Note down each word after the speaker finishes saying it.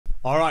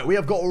All right, we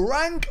have got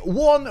rank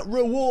 1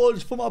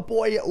 rewards for my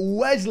boy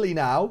Wesley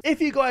now. If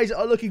you guys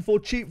are looking for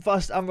cheap,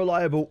 fast, and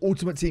reliable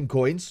Ultimate Team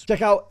coins,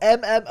 check out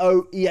MMOEXP.com.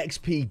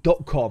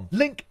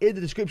 Link in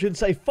the description.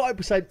 Save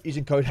 5%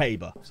 using code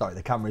HABER. Sorry,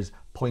 the camera's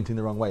pointing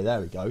the wrong way. There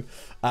we go.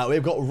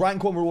 We've got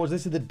rank 1 rewards.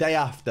 This is the day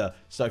after.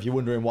 So if you're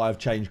wondering why I've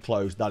changed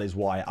clothes, that is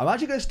why. I'm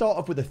actually going to start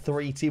off with the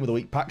 3 Team of the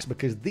Week packs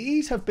because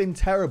these have been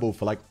terrible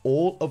for like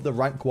all of the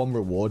rank 1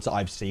 rewards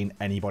I've seen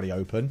anybody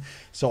open.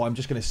 So I'm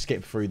just going to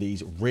skip through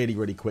these really,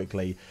 really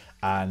quickly.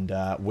 And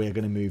we're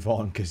going to move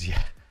on because,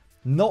 yeah,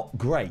 not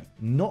great.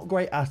 Not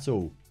great at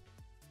all.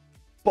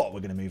 But we're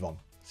going to move on.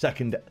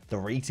 Second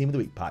 3 Team of the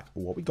Week pack.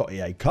 What we got,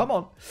 EA? Come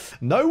on.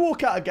 No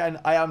walkout again.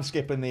 I am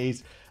skipping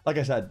these. Like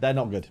I said, they're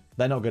not good.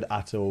 They're not good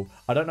at all.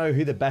 I don't know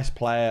who the best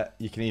player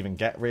you can even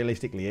get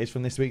realistically is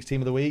from this week's Team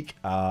of the Week.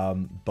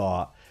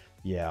 But,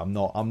 yeah,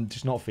 I'm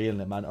just not feeling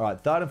it, man. All right,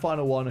 third and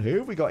final one. Who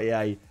have we got,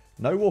 EA?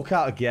 No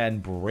walkout again.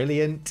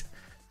 Brilliant.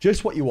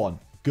 Just what you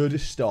want.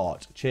 Good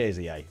start. Cheers,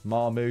 EA.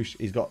 Marmouche,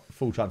 he's got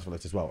full transfer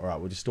list as well. All right,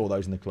 we'll just store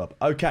those in the club.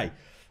 Okay,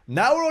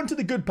 now we're on to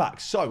the good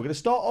packs. So we're going to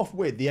start off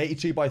with the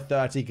 82 by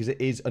 30 because it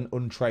is an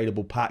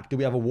untradeable pack. Do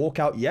we have a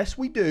walkout? Yes,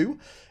 we do.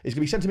 It's going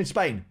to be sent to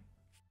Spain.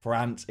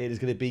 France, it is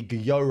going to be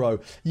Guilloro.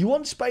 You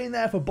want Spain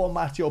there for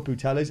Bonmati or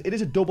Putellas. It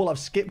is a double. I've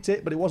skipped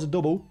it, but it was a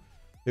double.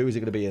 Who is it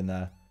going to be in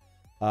there?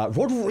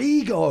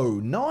 Rodrigo.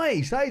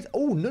 Nice. That is,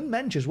 oh,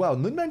 Nunmensch as well.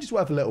 Nunmensch is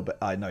worth a little bit.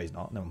 No, he's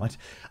not. Never mind.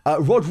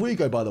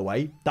 Rodrigo, by the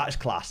way, that's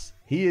class.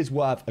 He is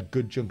worth a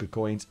good chunk of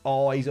coins.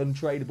 Oh, he's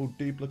untradeable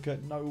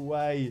duplicate. No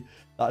way.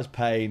 That's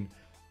pain.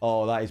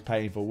 Oh, that is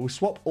painful. We'll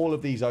swap all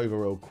of these over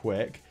real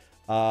quick.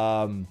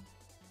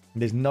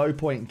 There's no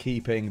point in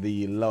keeping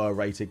the lower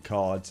rated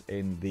cards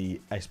in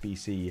the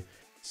SBC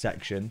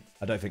section.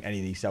 I don't think any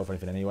of these sell for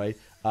anything anyway.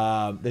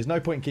 There's no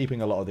point in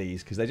keeping a lot of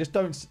these because they just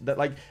don't,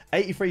 like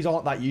 83s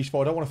aren't that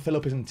useful. I don't want to fill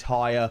up his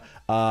entire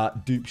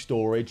dupe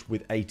storage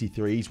with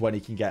 83s when he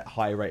can get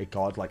higher rated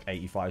cards like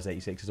 85s,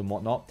 86s and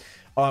whatnot.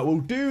 All right,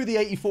 we'll do the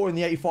 84 and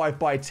the 85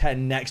 by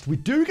 10 next. We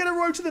do get a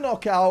road to the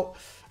knockout.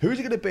 Who's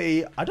it going to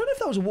be? I don't know if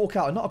that was a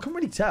walkout or not. I couldn't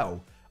really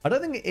tell. I don't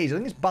think it is. I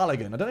think it's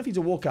Balogun. I don't know if he's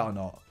a walkout or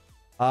not.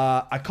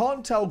 I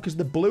can't tell because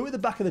the blue at the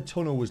back of the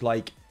tunnel was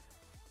like,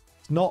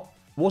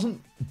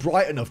 wasn't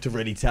bright enough to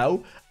really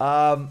tell.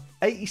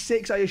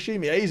 86, I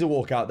assume. Yeah, he's a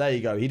walkout. There you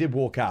go. He did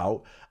walk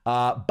out.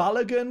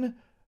 Balogun,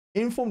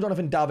 Informed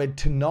Jonathan David,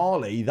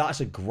 Tonali.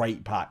 That's a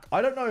great pack.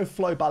 I don't know if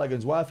Flo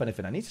Balogun's worth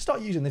anything. I need to start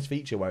using this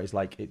feature where it's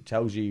like, it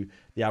tells you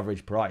the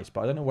average price,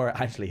 but I don't know where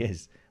it actually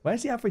is.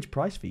 Where's the average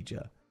price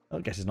feature? I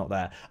guess it's not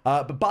there.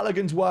 But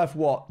Balogun's worth,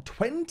 what,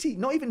 20?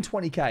 Not even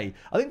 20k.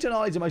 I think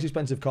Tonali's the most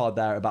expensive card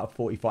there, about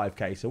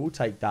 45k. So we'll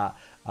take that.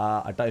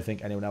 I don't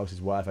think anyone else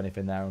is worth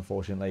anything there,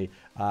 unfortunately.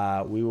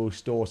 We will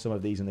store some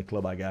of these in the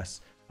club, I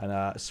guess,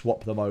 and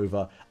swap them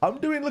over.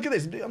 Look at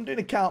this. I'm doing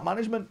account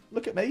management.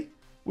 Look at me.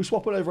 We're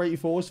swapping over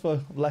 84s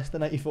for less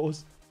than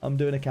 84s. I'm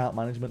doing account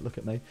management. Look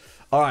at me.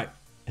 All right.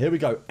 Here we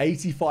go.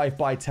 85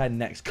 by 10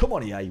 next. Come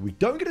on, EA. We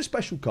don't get a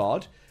special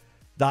card.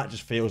 That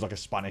just feels like a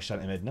Spanish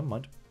centre mid. Never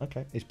mind.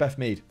 Okay. It's Beth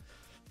Mead.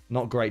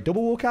 Not great.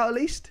 Double walkout at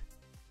least?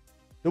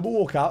 Double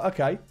walkout.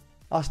 Okay.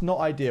 That's not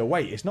ideal.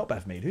 Wait, it's not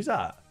Beth Mead. Who's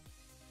that?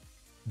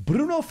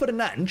 Bruno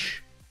Fernandes.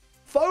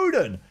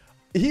 Foden.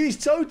 He's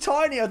so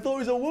tiny. I thought he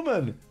was a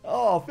woman.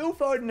 Oh, Phil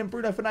Foden and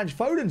Bruno Fernandes.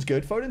 Foden's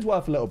good. Foden's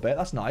worth a little bit.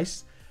 That's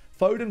nice.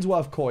 Foden's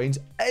worth coins.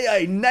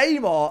 Hey,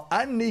 Neymar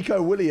and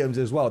Nico Williams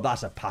as well.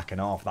 That's a pack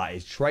and a half. That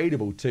is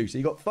tradable too. So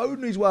you got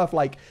Foden who's worth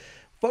like...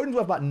 Foden's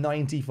worth about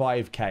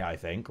 95k, I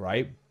think,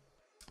 right?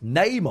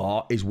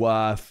 Neymar is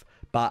worth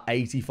about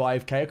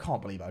 85k. I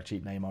can't believe how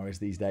cheap Neymar is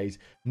these days.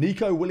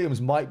 Nico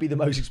Williams might be the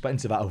most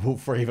expensive out of all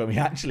 3 of them. He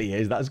actually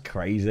is. That's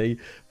crazy.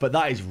 But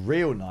that is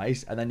real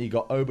nice. And then you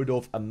got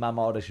Oberdorf and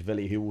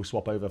Mamardashvili, who will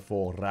swap over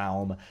for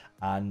Raum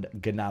and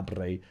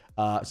Gnabry.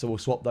 So we'll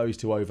swap those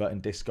 2 over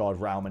and discard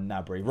Raum and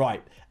Gnabry.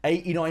 Right.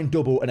 89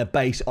 double and a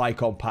base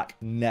icon pack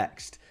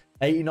next.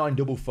 89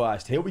 double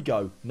first. Here we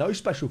go. No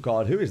special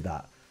card. Who is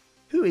that?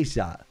 Who is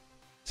that?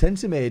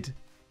 Centre mid,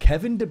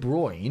 Kevin De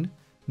Bruyne.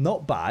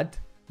 Not bad.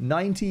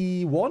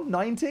 91?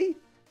 90? I think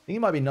he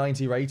might be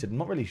 90 rated. I'm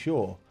not really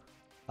sure.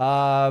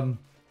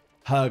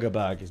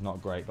 Hergerberg is not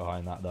great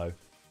behind that, though.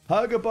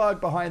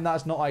 Hergerberg behind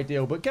that's not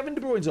ideal, but Kevin De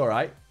Bruyne's all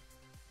right.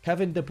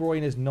 Kevin De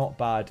Bruyne is not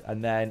bad.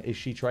 And then, is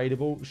she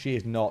tradable? She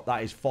is not.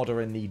 That is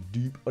fodder in the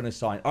dupe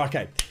unassigned.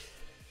 Okay.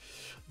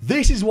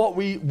 This is what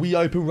we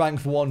open rank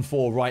 1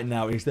 for right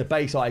now. It's the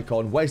base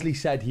icon. Wesley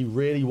said he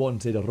really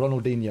wanted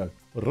Ronaldinho.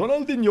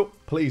 Ronaldinho.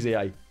 Please,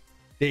 EA.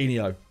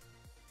 Dino.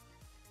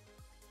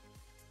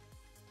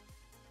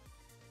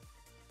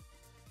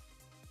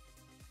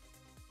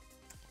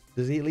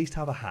 Does he at least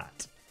have a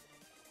hat?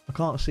 I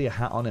can't see a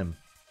hat on him.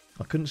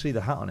 I couldn't see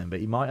the hat on him,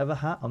 but he might have a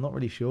hat. I'm not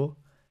really sure.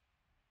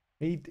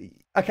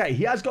 Okay,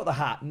 he has got the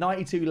hat.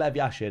 92 Lev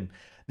Yashin.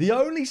 The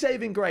only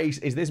saving grace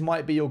is this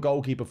might be your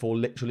goalkeeper for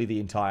literally the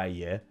entire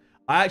year.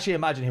 I actually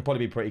imagine he'll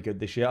probably be pretty good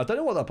this year. I don't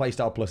know what that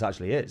Playstyle Plus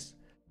actually is.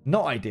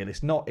 Not ideal.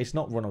 It's not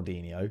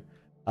Ronaldinho.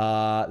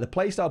 The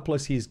Playstyle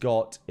Plus he's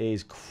got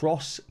is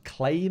Cross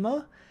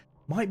Claimer.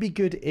 Might be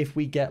good if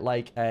we get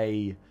like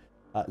a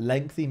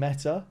lengthy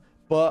meta,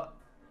 but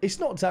it's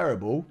not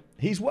terrible.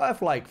 He's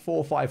worth like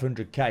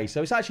 400-500k,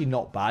 so it's actually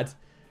not bad.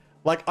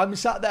 Like, I'm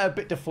sat there a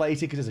bit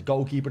deflated because it's a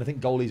goalkeeper, and I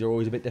think goalies are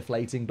always a bit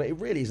deflating, but it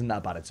really isn't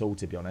that bad at all,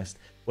 to be honest.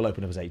 We'll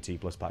open up his 82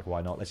 plus pack,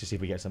 why not? Let's just see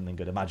if we get something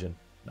good. Imagine.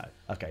 No.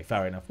 Okay,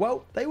 fair enough.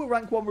 Well, they were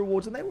rank 1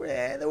 rewards, and they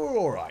were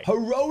all right.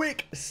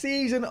 Heroic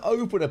season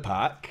opener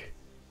pack.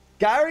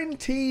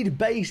 Guaranteed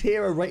base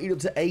hero rated up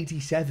to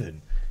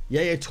 87.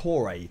 Yaya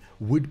Toure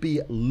would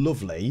be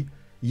lovely.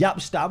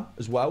 Yapstam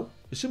as well.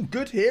 There's some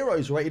good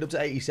heroes rated up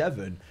to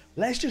 87.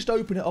 Let's just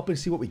open it up and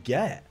see what we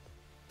get.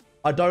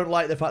 I don't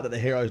like the fact that the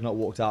hero's not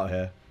walked out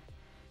here.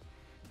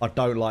 I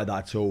don't like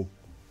that at all.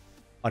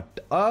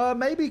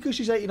 Maybe because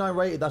she's 89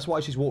 rated, that's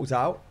why she's walked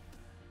out.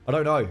 I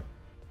don't know.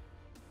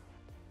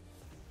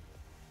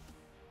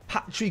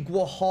 Patrick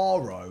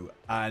Guajaro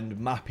and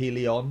Mappy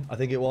Leon, I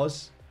think it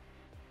was.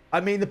 I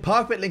mean, the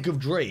perfect link of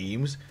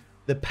dreams.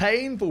 The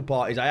painful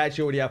part is I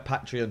actually already have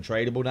Patry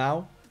untradeable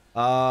now.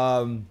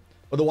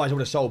 Otherwise, I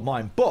would have sold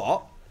mine.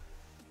 But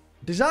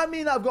does that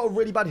mean that I've got a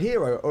really bad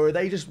hero? Or are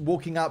they just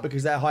walking out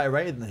because they're higher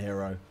rated than the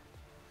hero?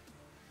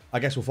 I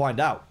guess we'll find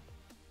out.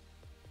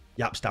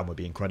 Yapstam would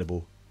be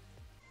incredible.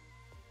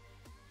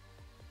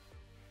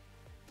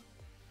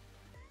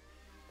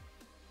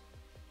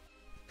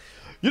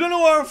 You don't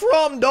know where I'm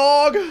from,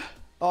 dog.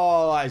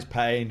 Oh, that is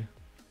pain.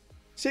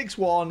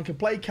 6'1", can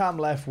play cam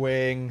left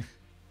wing.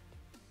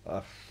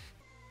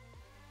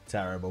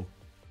 Terrible.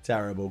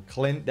 Terrible.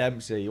 Clint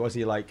Dempsey. What's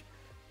he like?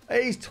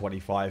 He's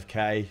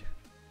 25k.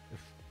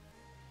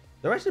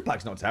 The rest of the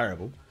pack's not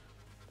terrible.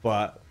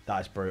 But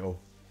that is brutal.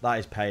 That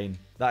is pain.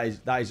 That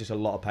is just a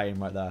lot of pain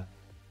right there.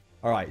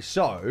 Alright,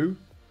 so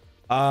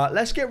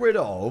let's get rid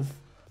of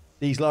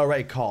these lower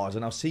rated cards,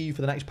 and I'll see you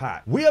for the next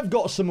pack. We have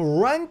got some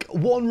rank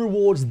 1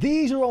 rewards.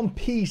 These are on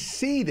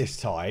PC this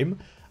time.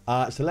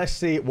 So let's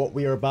see what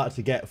we are about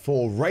to get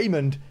for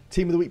Raymond.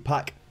 Team of the Week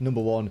pack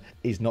number 1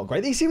 is not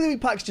great. These Team of the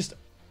Week packs just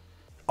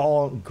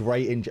aren't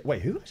great in...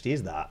 Wait, who actually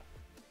is that?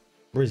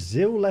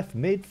 Brazil left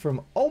mid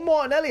from... Oh,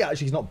 Martinelli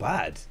actually is not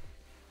bad.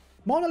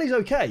 Martinelli's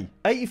okay.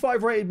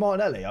 85 rated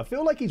Martinelli. I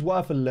feel like he's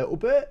worth a little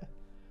bit.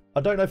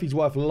 I don't know if he's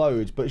worth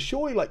loads, but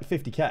surely like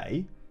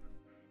 50k.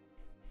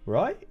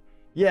 Right?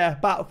 Yeah,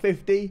 about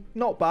 50.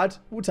 Not bad.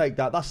 We'll take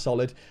that. That's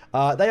solid.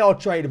 They are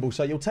tradable,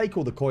 so you'll take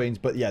all the coins.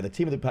 But yeah, the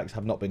Team of the packs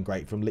have not been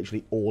great from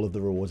literally all of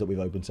the rewards that we've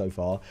opened so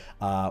far.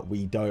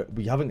 We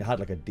haven't had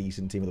like a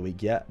decent Team of the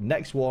Week yet.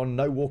 Next one,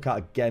 no walkout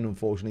again,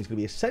 unfortunately. It's going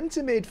to be a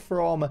centre mid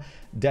from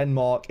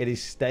Denmark. It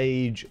is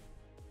Stage...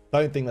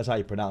 Don't think that's how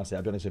you pronounce it,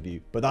 I'll be honest with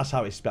you. But that's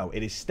how it's spelled.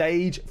 It is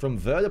Stage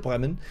from Werder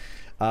Bremen.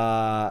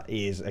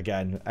 Is,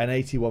 again, an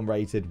 81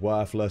 rated,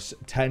 worthless,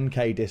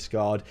 10k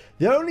discard.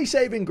 The only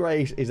saving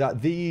grace is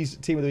that these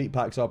Team of the Week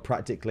packs are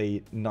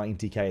practically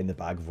 90k in the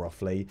bag,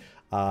 roughly.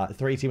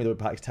 3 Team of the Week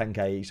packs,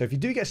 10k each. So if you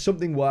do get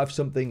something worth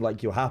something,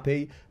 like, you're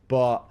happy.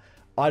 But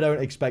I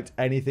don't expect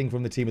anything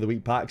from the Team of the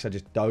Week packs. I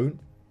just don't.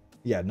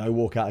 Yeah, no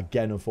walkout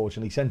again,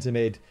 unfortunately. Centre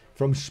mid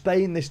from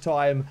Spain this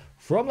time.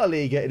 From La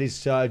Liga, it is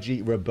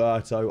Sergi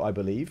Roberto, I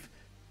believe,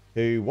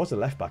 who was a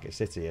left back at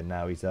City, and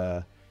now he's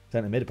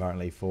centre mid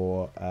apparently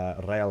for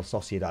Real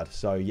Sociedad.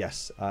 So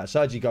yes,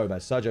 Sergio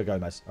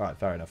Gomez. All right,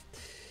 fair enough.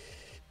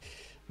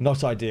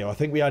 Not ideal. I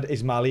think we had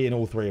Ismaili in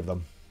all 3 of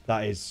them.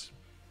 That is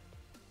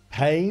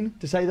pain,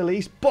 to say the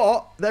least.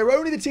 But they're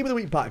only the Team of the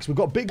Week packs. We've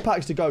got big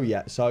packs to go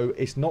yet, so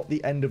it's not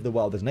the end of the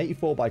world. There's an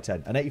 84 by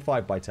 10, an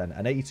 85 by 10,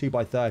 an 82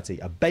 by 30,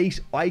 a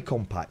base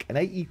icon pack, an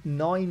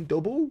 89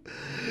 double.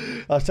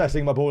 I was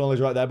testing my ball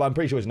knowledge right there, but I'm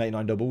pretty sure it's an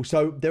 89 double.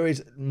 So there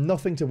is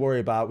nothing to worry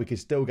about. We could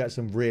still get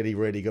some really,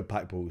 really good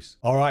pack pulls.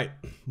 All right,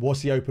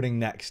 what's the opening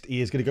next?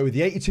 He is going to go with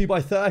the 82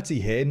 by 30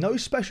 here. No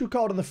special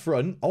card on the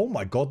front. Oh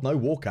my God, no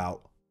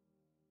walkout.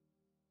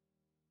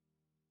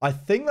 I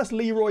think that's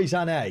Leroy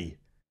Sané,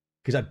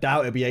 because I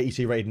doubt it'll be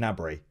 82 rated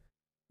Gnabry.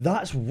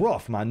 That's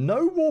rough, man.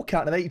 No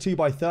walkout at 82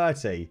 by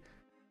 30.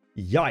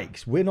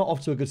 Yikes. We're not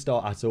off to a good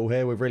start at all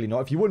here. We're really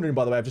not. If you're wondering,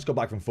 by the way, I've just got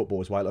back from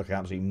football, so I look like an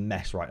absolute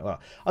mess right now.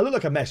 I look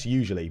like a mess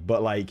usually,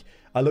 but like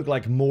I look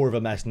like more of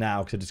a mess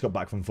now because I just got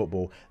back from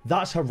football.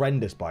 That's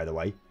horrendous, by the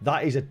way.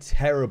 That is a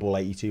terrible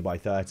 82 by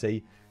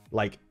 30.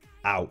 Like,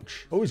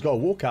 ouch. Oh, he's got a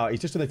walkout.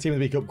 He's just on the Team of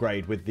the Week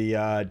upgrade with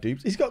the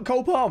dupes. He's got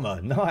Cole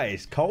Palmer.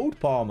 Nice. Cold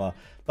Palmer.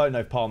 Don't know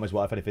if Palmer's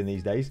worth anything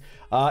these days.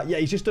 Yeah,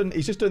 he's just done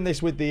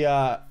this with the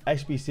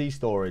SBC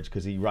storage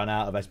because he ran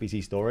out of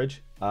SBC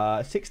storage.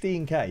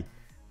 16k.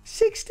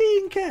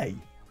 16k.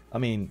 I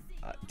mean,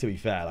 to be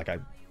fair, like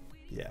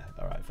yeah,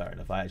 all right, fair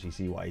enough. I actually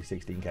see why he's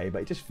 16k,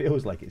 but it just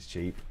feels like it's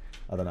cheap.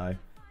 I don't know.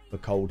 For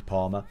Cold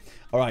Palmer.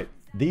 All right,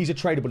 these are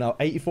tradable now.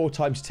 84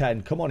 times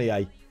 10. Come on,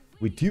 EA.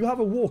 We do have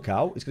a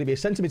walkout. It's going to be a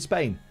centre mid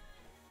Spain.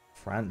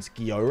 France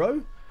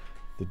Guioro.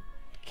 The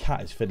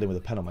cat is fiddling with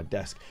a pen on my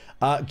desk.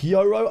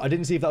 Guioro, I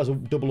didn't see if that was a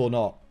double or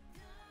not.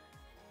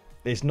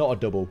 It's not a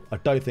double. I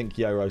don't think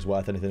Guioro's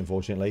worth anything,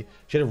 unfortunately.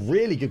 She had a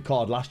really good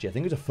card last year. I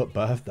think it was a FUT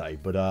birthday,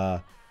 but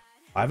I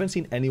haven't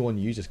seen anyone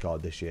use this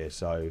card this year.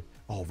 So,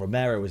 oh,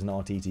 Romero was an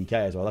RTTK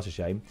as well. That's a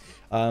shame.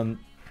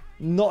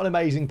 Not an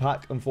amazing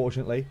pack,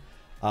 unfortunately.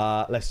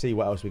 Let's see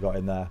what else we got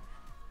in there.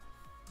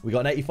 We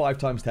got an 85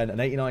 times 10, an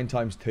 89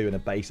 times 2, and a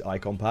base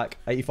icon pack.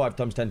 85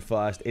 times 10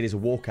 first. It is a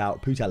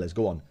walkout. Putellas,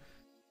 go on.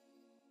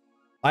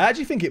 I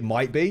actually think it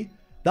might be.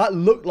 That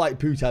looked like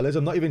Putellas.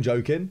 I'm not even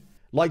joking.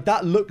 Like,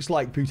 that looks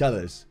like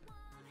Putellas.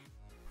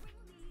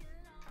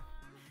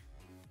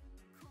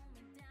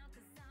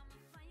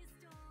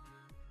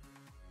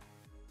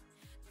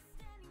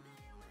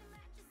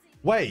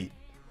 Wait.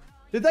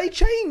 Did they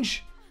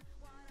change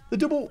the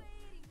double?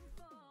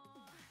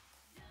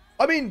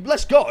 I mean,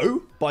 let's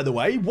go, by the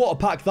way. What a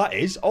pack that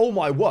is. Oh,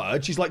 my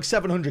word. She's like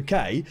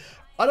 700k.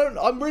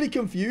 I'm really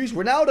confused.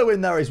 Ronaldo in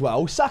there as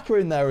well. Saka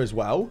in there as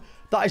well.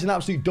 That is an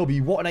absolute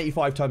W. What an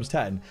 85 times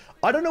 10.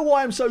 I don't know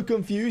why I'm so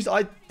confused.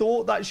 I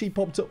thought that she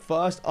popped up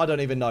first. I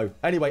don't even know.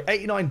 Anyway,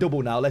 89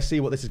 double now. Let's see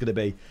what this is going to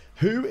be.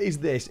 Who is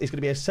this? It's going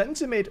to be a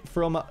centre mid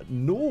from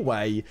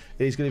Norway.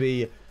 It is going to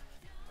be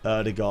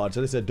Ødegaard.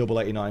 So this is a double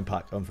 89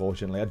 pack,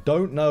 unfortunately. I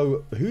don't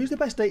know who's the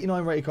best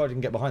 89 rated card you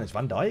can get behind this.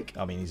 Van Dijk?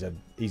 I mean,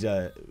 he's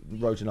a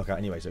road to knockout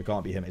anyway, so it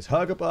can't be him. It's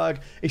Højbjerg.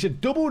 It's a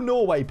double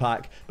Norway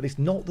pack, but it's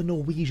not the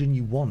Norwegian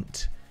you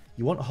want.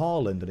 You want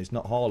Haaland, and it's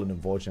not Haaland,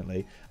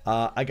 unfortunately.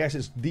 I guess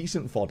it's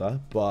decent fodder,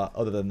 but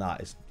other than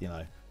that, it's, you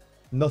know,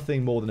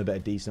 nothing more than a bit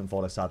of decent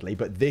fodder, sadly.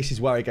 But this is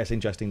where it gets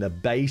interesting. The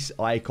base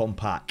icon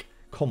pack.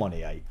 Come on,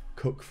 EA.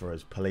 Cook for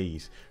us,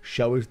 please.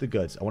 Show us the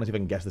goods. I want to see if I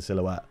can guess the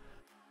silhouette.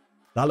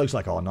 That looks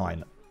like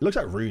R9. It looks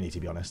like Rooney, to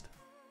be honest.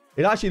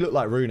 It actually looked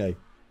like Rooney.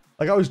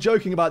 Like, I was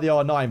joking about the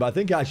R9, but I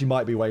think it actually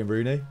might be Wayne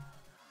Rooney.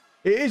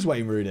 It is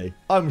Wayne Rooney.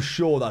 I'm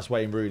sure that's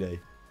Wayne Rooney.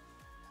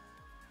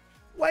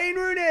 Wayne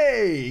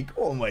Rooney!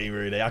 Come on, Wayne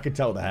Rooney. I can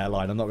tell the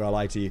hairline. I'm not going to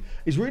lie to you.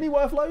 Is Rooney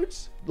worth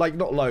loads? Like,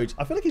 not loads.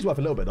 I feel like he's worth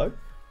a little bit, though.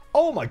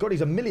 Oh, my God.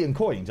 He's 1 million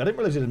coins. I didn't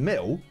realize it was a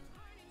mil.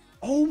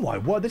 Oh, my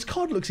word. This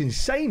card looks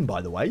insane,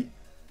 by the way.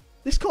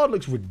 This card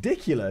looks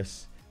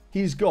ridiculous.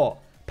 He's got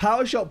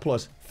Power Shot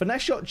Plus,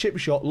 Finesse Shot, Chip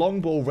Shot,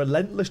 Long Ball,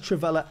 Relentless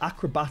Trivela,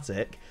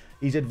 Acrobatic.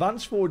 He's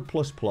Advanced Forward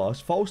Plus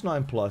Plus, False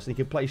 9 Plus. He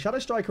can play Shadow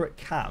Striker at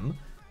Cam.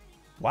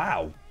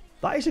 Wow.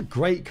 That is a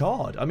great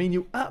card. I mean,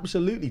 you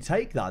absolutely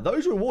take that.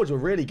 Those rewards were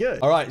really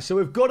good. All right, so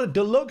we've got a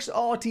Deluxe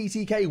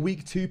RTTK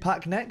Week 2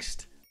 pack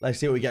next. Let's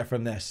see what we get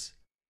from this.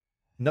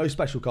 No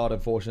special card,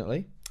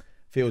 unfortunately.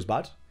 Feels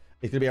bad.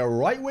 It's going to be a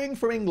right wing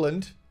from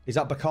England. Is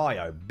that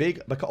Bakayo?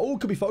 Big Bakayo. Oh,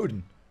 it could be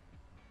Foden.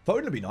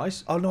 Foden would be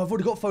nice. Oh, no, I've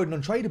already got Foden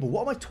untradeable.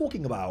 What am I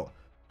talking about?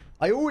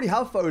 I already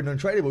have Foden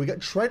untradeable. We got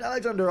Trent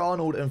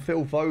Alexander-Arnold and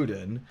Phil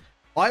Foden.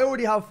 I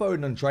already have Foden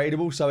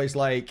untradeable, so it's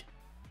like,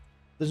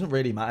 doesn't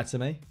really matter to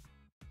me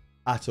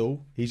at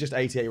all. He's just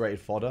 88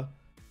 rated fodder.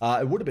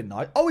 It would have been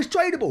nice. Oh, it's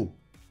tradable.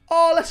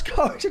 Oh, let's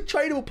go. It's a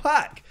tradable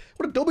pack.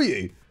 What a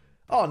W.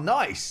 Oh,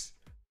 nice.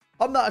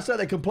 I'm not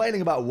certainly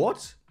complaining about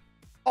what.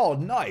 Oh,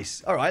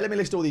 nice. All right, let me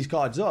list all these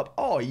cards up.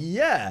 Oh,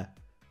 yeah.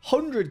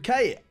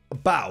 100k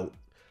about.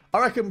 I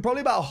reckon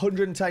probably about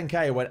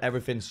 110k when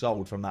everything's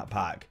sold from that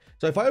pack.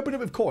 So if I open it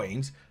with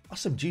coins,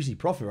 that's some juicy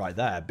profit right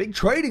there. Big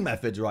trading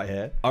methods right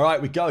here. All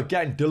right, we go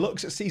again.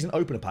 Deluxe season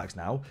opener packs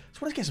now. Just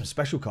want to get some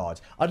special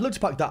cards. I'd love to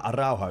pack that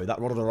Araujo, that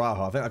Ronald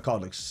Araujo. I think that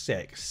card looks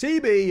sick.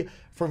 CB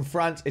from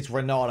France. It's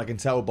Renard. I can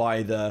tell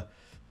by the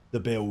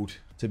build,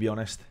 to be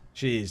honest.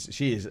 She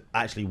is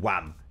actually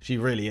wham. She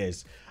really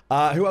is.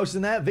 Who else is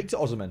in there? Victor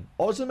Osimhen.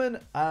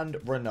 Osimhen and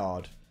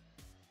Renard.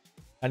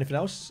 Anything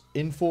else?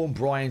 Inform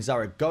Brian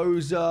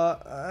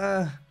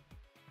Zaragoza.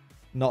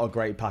 Not a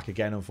great pack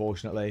again,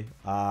 unfortunately.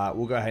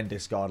 We'll go ahead and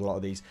discard a lot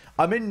of these.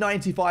 I'm in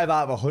 95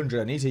 out of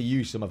 100. I need to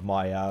use some of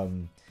my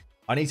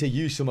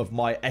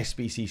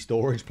SBC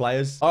storage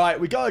players. All right,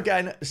 we go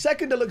again.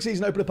 Second Deluxe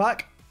season opener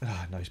pack.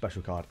 No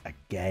special card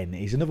again.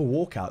 He's another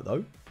walkout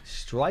though.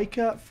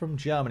 Striker from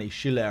Germany,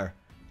 Schüller.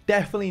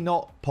 Definitely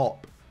not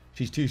Pop.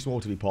 She's too small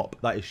to be Pop.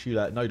 That is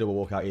Schüller. No double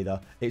walkout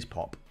either. It's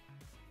Pop.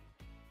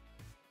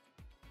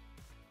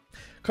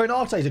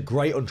 Konate is a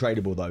great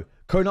untradeable though.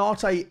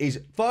 Konate is,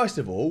 first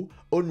of all,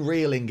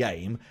 unreal in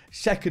game.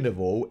 Second of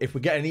all, if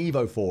we get an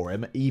Evo for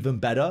him, even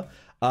better.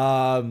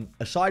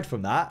 Aside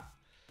from that,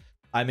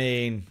 I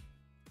mean,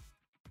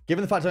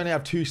 given the fact I only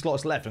have 2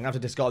 slots left, I'm going to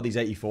have to discard these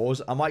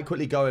 84s. I might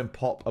quickly go and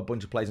pop a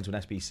bunch of players into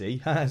an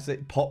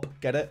SBC. Pop,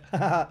 get it?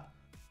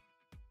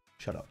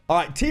 Shut up. All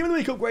right, Team of the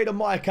Week upgrade on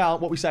my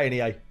account. What we saying,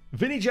 EA?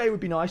 Vinny J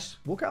would be nice.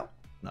 Walkout?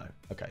 No.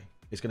 Okay.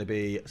 It's going to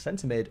be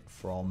centre mid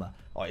from,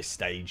 it's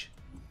Stage.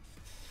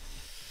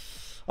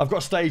 I've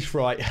got stage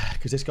fright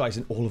because this guy's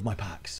in all of my packs.